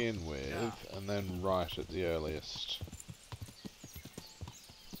begin with, and then right at the earliest.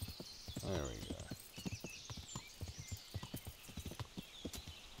 There we go.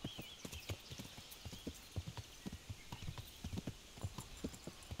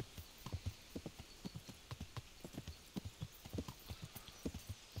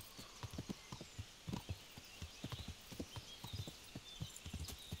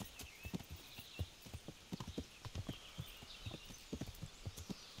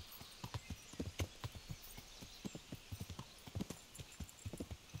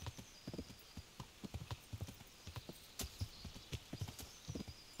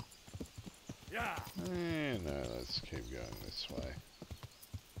 Yeah. No, let's keep going this way.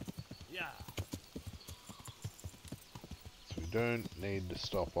 Yeah. So we don't need to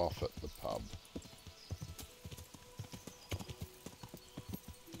stop off at the pub.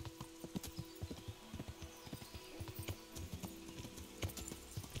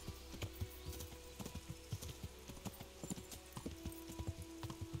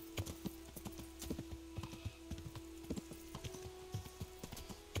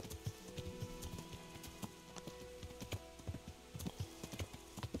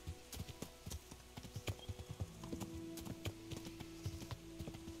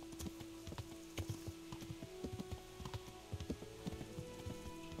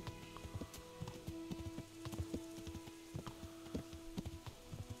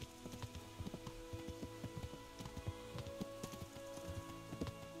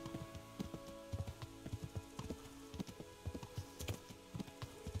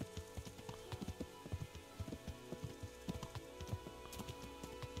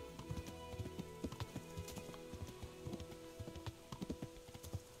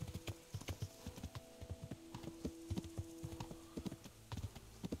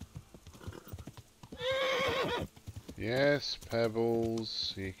 Yes,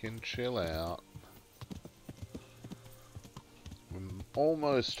 Pebbles, you can chill out. I'm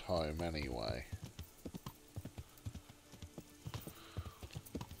almost home anyway.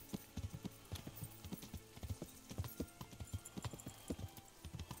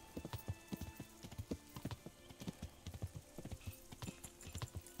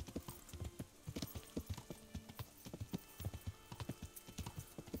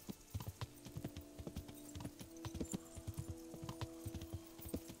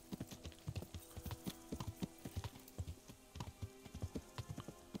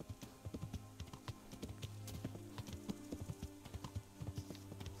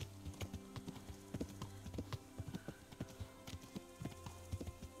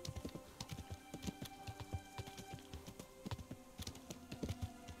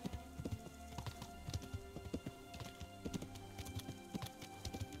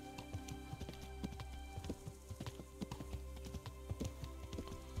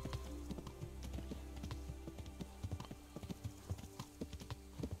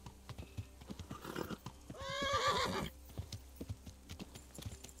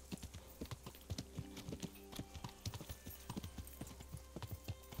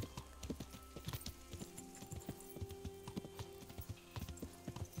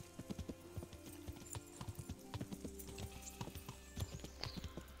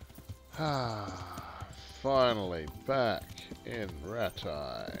 Finally back in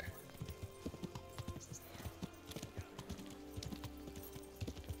Ratai.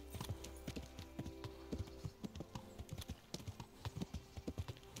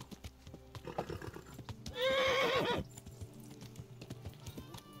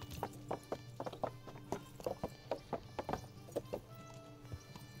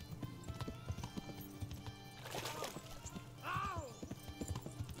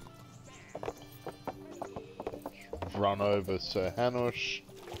 Run over Sir Hanush.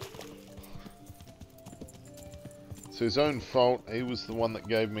 It's his own fault. He was the one that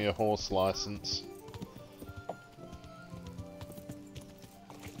gave me a horse license.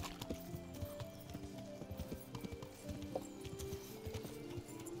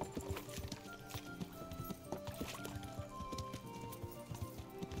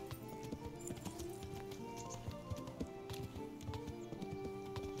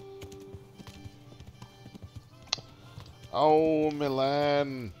 Oh,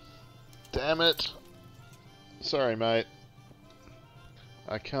 Milan. Damn it. Sorry, mate.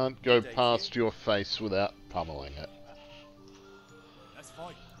 I can't go past your face without pummeling it. Let's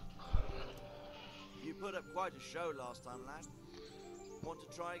fight. You put up quite a show last time, lad. Want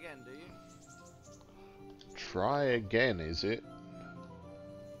to try again, do you? Try again, is it?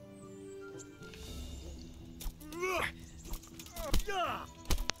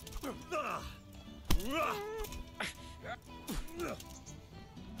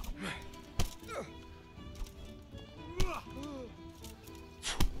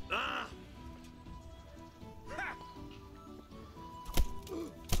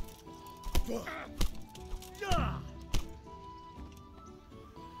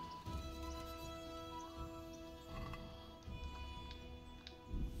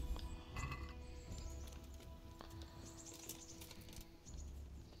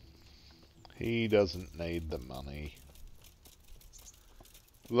 He doesn't need the money.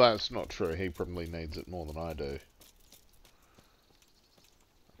 Well, that's not true. He probably needs it more than I do.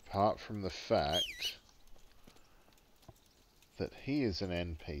 Apart from the fact that he is an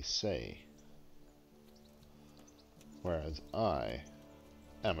NPC, whereas I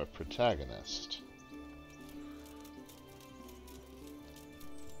am a protagonist.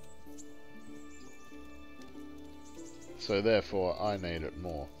 So therefore I need it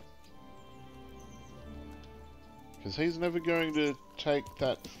more. Because he's never going to take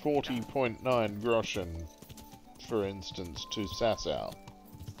that 40.9 groschen, for instance, to Sasau.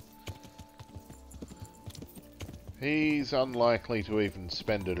 He's unlikely to even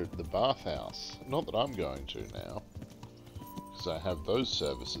spend it at the bathhouse. Not that I'm going to now, because I have those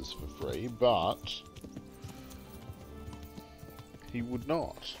services for free, but he would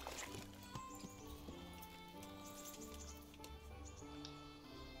not.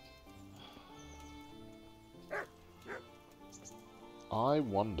 I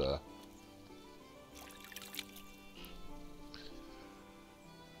wonder.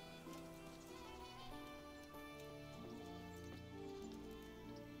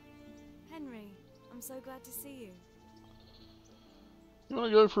 Henry, I'm so glad to see you. You want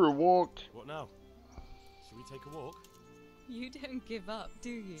to go for a walk? What now? Should we take a walk? You don't give up, do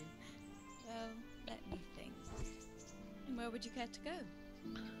you? Well, let me think. And where would you care to go?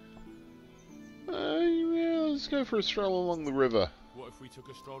 Yeah, let's go for a stroll along the river. What if we took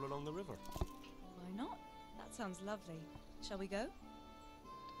a stroll along the river? Why not? That sounds lovely. Shall we go?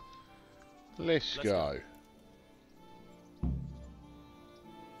 Let's go.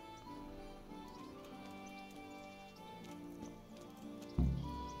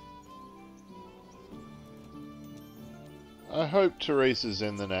 I hope Teresa's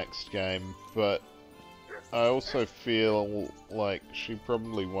in the next game, but I also feel like she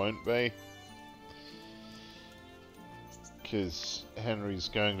probably won't be. Because Henry's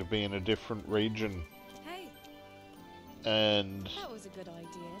going to be in a different region. Hey! And that was a good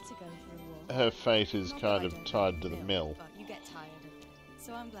idea to go for a walk. her fate is Not kind that I of don't tied like to the Bill, mill. But you get tired of it.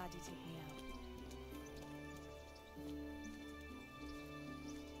 So I'm glad you took me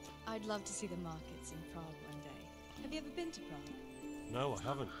out. I'd love to see the markets in Prague one day. Have you ever been to Prague? No, I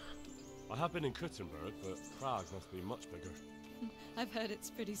haven't. I have been in Kuttenberg, but Prague must be much bigger. I've heard it's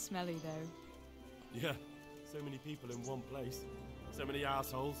pretty smelly though. Yeah, so many people in one place. So many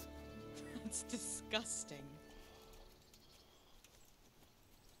assholes. It's disgusting.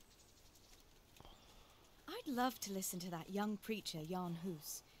 I'd love to listen to that young preacher, Jan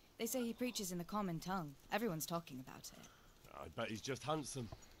Hus. They say he preaches in the common tongue. Everyone's talking about it. I bet he's just handsome.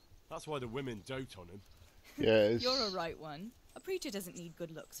 That's why the women dote on him. Yeah, You're a right one. A preacher doesn't need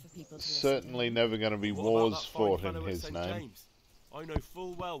good looks for people to certainly listen. never going to be What wars about that fine fought in fellow at his St. name. James? I know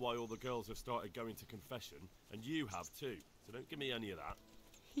full well why all the girls have started going to confession, and you have too. So don't give me any of that.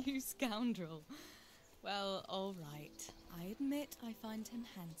 You scoundrel. Well, all right. I admit I find him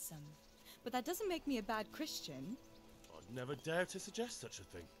handsome. But that doesn't make me a bad Christian. I'd never dare to suggest such a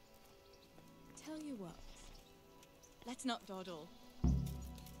thing. Tell you what. Let's not dawdle.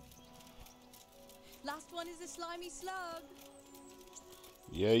 Last one is a slimy slug.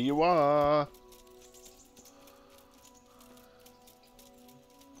 Yeah, you are.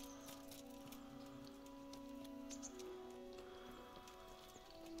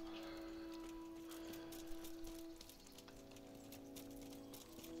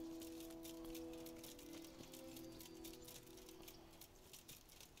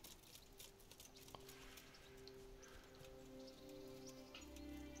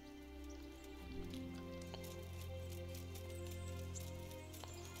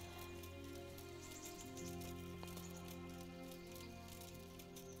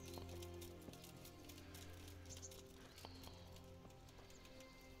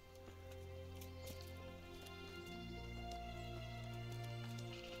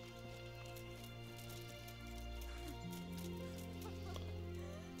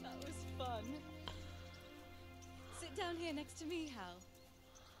 That was fun. Sit down here next to me, Hal.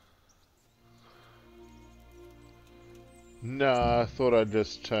 No, I thought I'd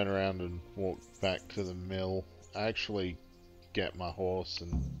just turn around and walk back to the mill. Actually get my horse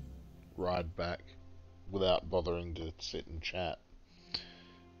and ride back without bothering to sit and chat.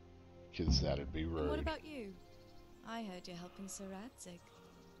 Because that'd be And what rude. about you? I heard you're helping Sir Radzig.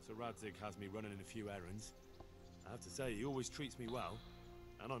 So Radzig has me running in a few errands. I have to say, he always treats me well,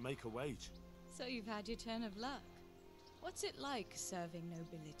 and I make a wage. So you've had your turn of luck. What's it like serving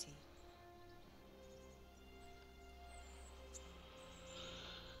nobility?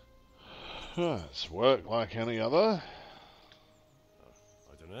 It's work like any other.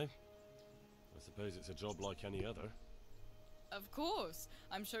 I don't know. suppose it's a job like any other. Of course.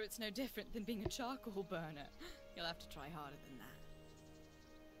 I'm sure it's no different than being a charcoal burner. You'll have to try harder than that.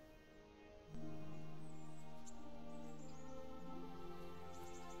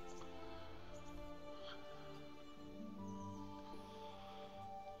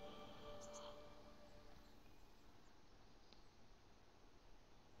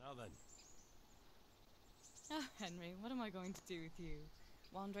 Now then. Oh, Henry, what am I going to do with you?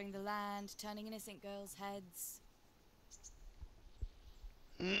 Wandering the land, turning innocent girls' heads.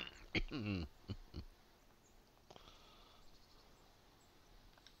 The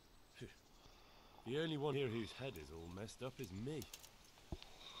only one here whose head is all messed up is me.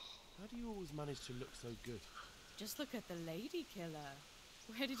 How do you always manage to look so good? Just look at the lady killer.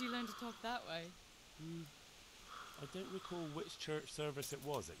 Where did you learn to talk that way? I don't recall which church service it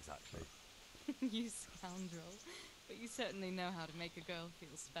was exactly. You scoundrel. But you certainly know how to make a girl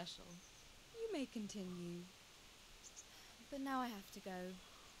feel special. You may continue. But now I have to go.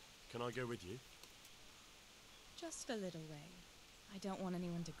 Can I go with you? Just a little way. I don't want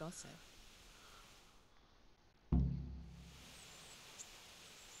anyone to gossip.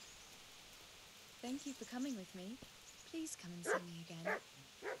 Thank you for coming with me. Please come and see me again.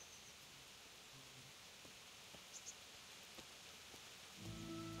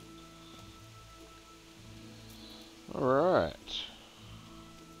 All right.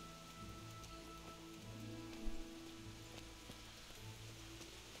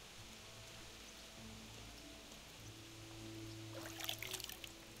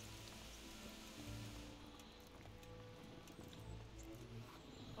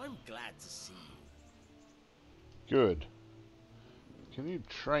 I'm glad to see you. Good. Can you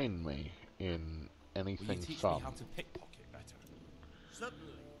train me in Will you anything teach fun? me how to pickpocket better?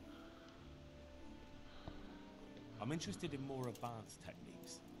 Certainly. I'm interested in more advanced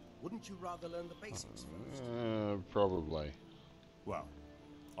techniques. Wouldn't you rather learn the basics first? Probably. Well,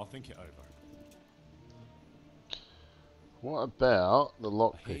 I'll think it over. What about the I hear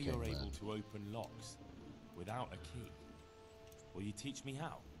lockpicking you're then? able to open locks without a key. Will you teach me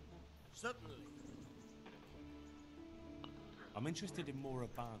how? Certainly. I'm interested in more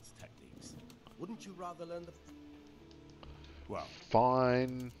advanced techniques. Wouldn't you rather learn the... Well,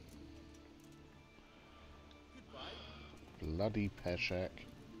 Fine. Goodbye. Bloody Peshek.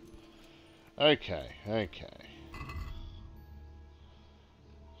 Okay, okay.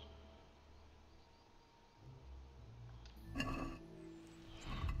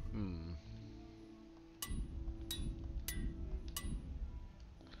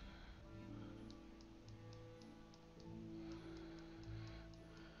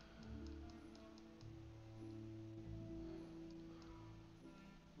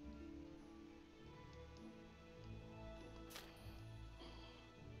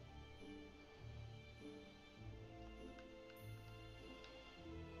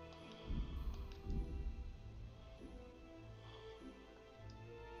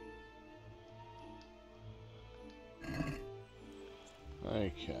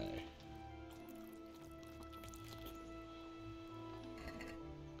 Okay.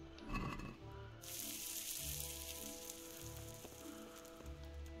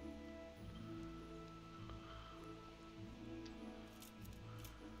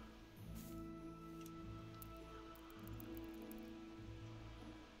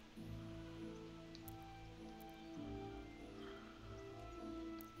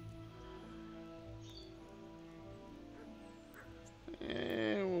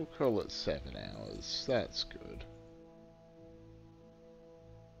 We'll call it 7 hours. That's good.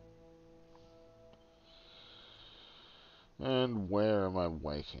 And where am I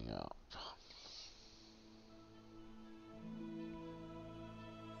waking up?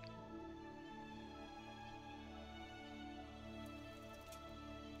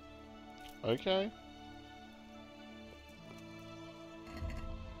 Okay.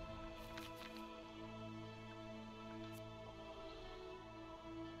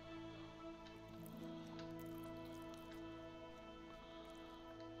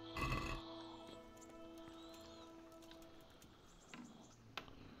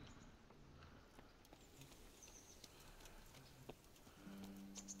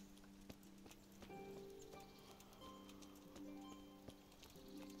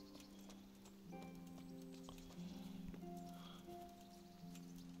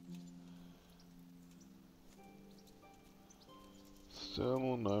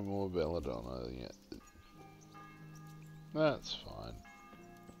 Still no more belladonna yet. That's fine.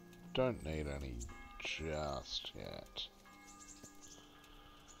 Don't need any just yet.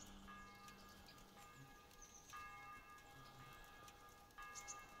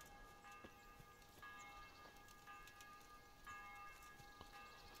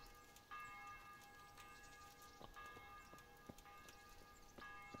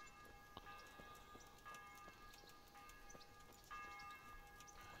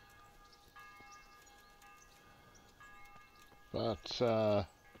 But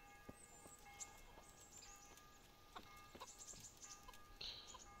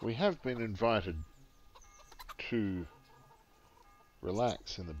we have been invited to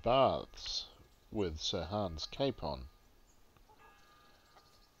relax in the baths with Sir Hans Capon,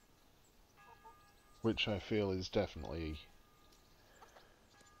 which I feel is definitely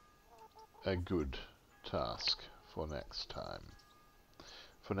a good task for next time.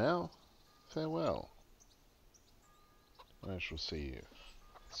 For now, farewell. I shall see you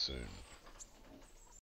soon.